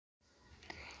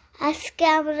আজকে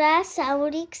আমরা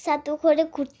সামরিক জাদুঘরে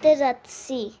ঘুরতে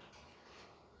যাচ্ছি।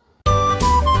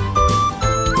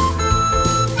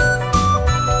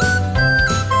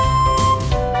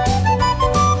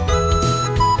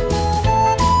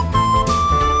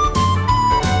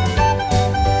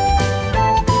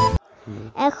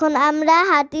 এখন আমরা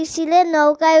হাতিশিলের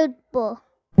নৌকায় উঠব।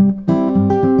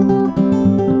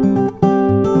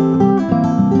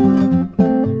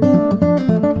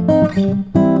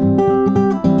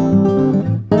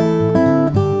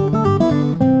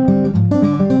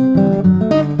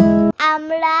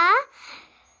 আমরা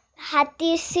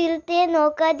হাতিশিলতে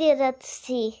নৌকা দিয়ে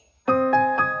যাচ্ছি।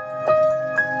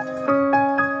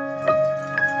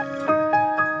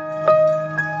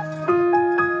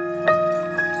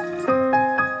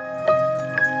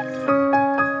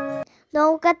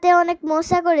 নৌকাতে অনেক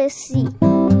মজা করেছি।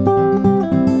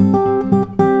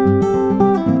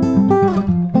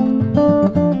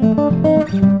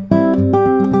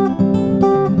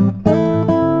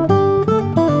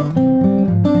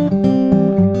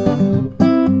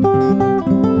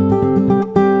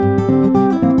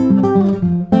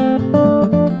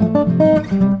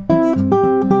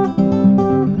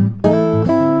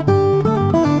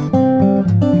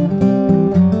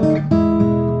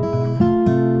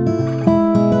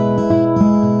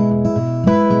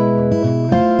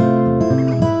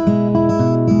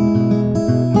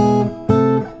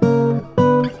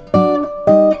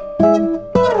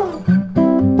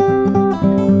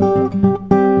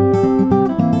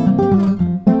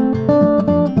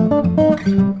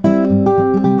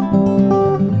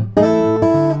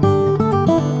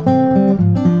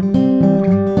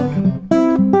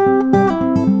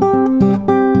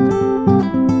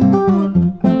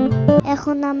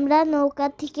 এখন আমরা নৌকা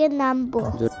থেকে নামবো।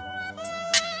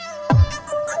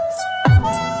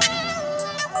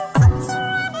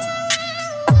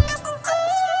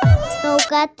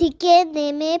 নৌকা থেকে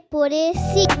নেমে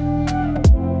পড়েছি।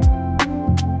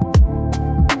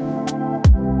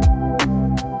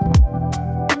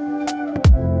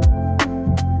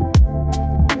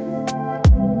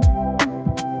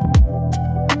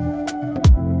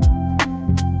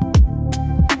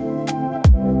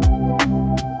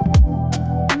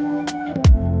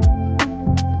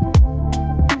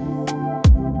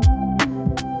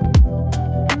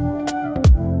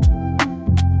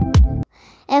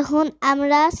 এখন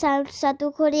আমরা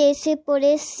জাদুঘরে এসে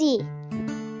পড়েছি।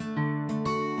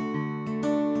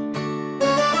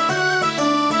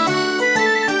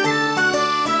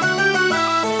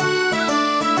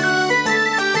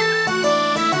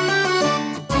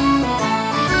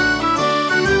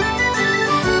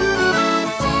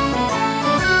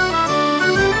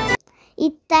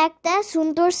 এটা একটা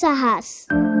সুন্দর জাহাজ।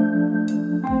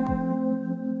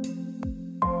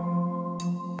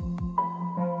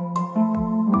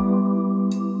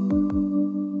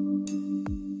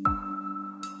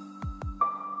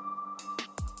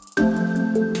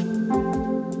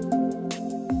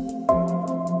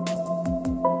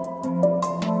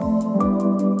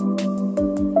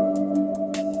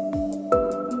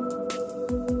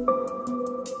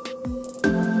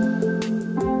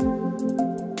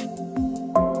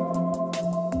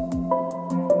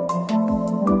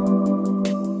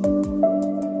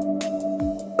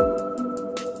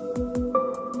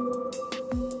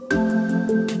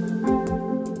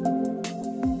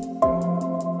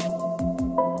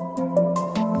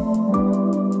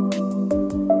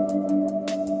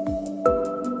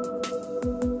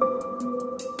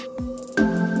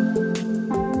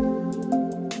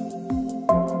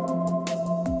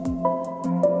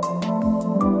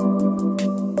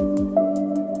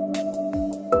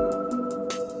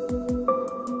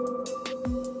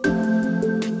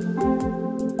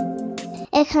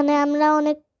 এখানে আমরা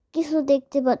অনেক কিছু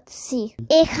দেখতে পাচ্ছি।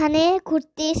 এখানে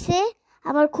ঘুরতে এসে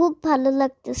আমার খুব ভালো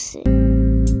লাগতেছে।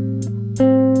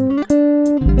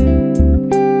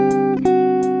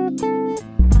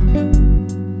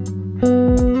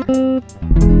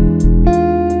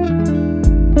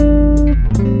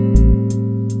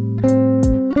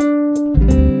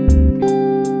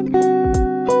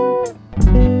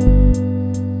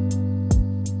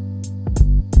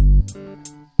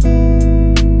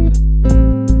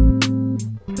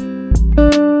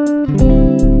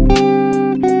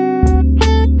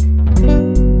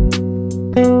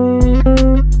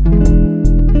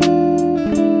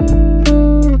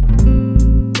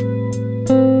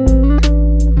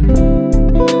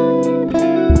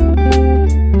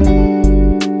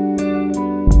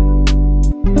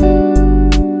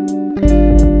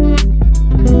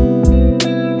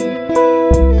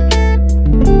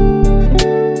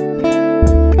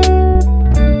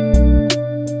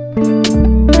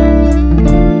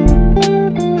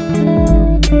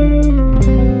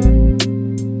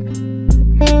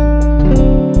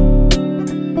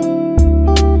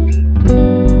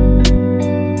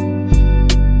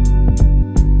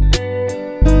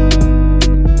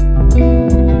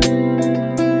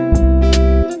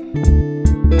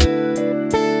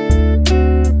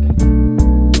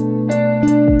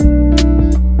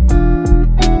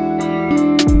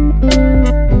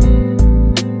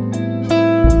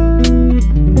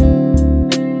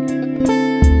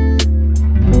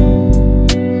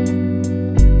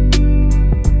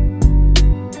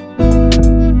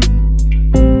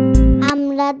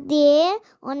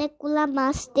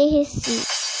 মাছ দেখেছি।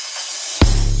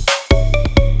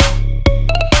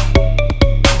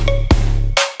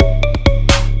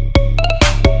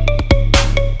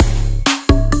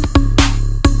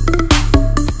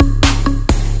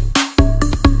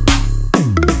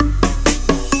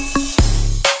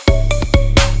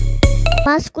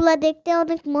 মাছগুলা দেখতে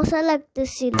অনেক মজা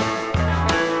লাগতেছিল।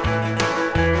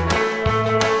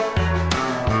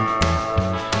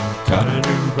 Got a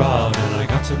new rod and I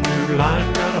got some new line.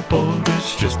 Got a boat,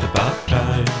 it's just about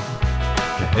time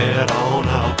to head on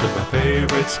out to my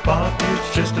favorite spot. It's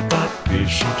just about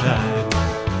fishing time.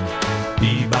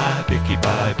 Bee bye, Vicky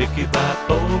bye, Vicky bye,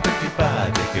 oh Vicky bye,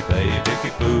 Vicky bye,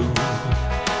 Vicky boo.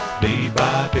 Bee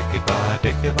bye, Vicky bye,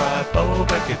 Vicky bye, oh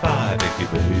Vicky bye, Vicky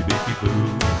bye, Vicky boo.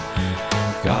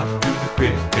 Got to the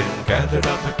creek and gathered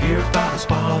up my gear, found a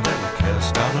spot and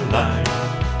cast out a line.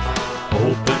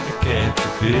 Hoping to catch a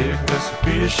big mess of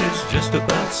fish, it's just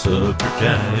about supper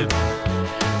time.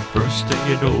 First thing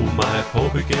you know, my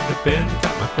pole began to bend,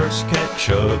 got my first catch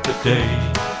of the day.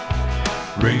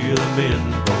 Reel them in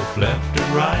both left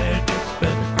and right, it's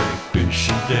been a great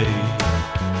fishing day.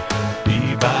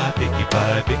 Bee bye, Vicky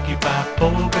bye, Vicky bye,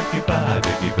 oh Vicky bye,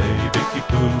 Vicky bye, Vicky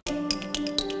boo.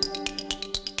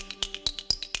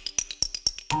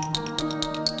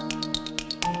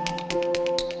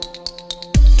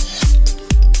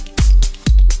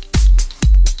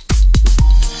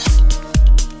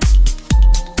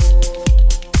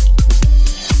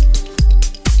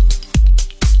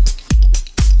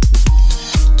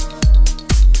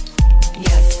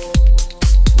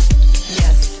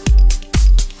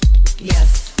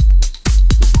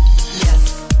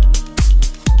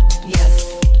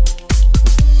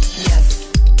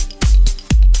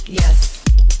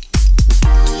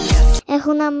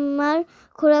 এখন আমার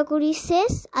ঘোরাঘুরি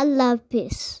শেষ। আল্লাহ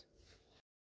হাফেজ।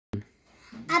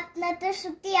 আপনাদের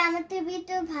যদি আমাদের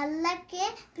video ভালো লাগে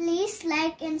প্লিজ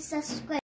লাইক এন্ড সাবস্ক্রাইব।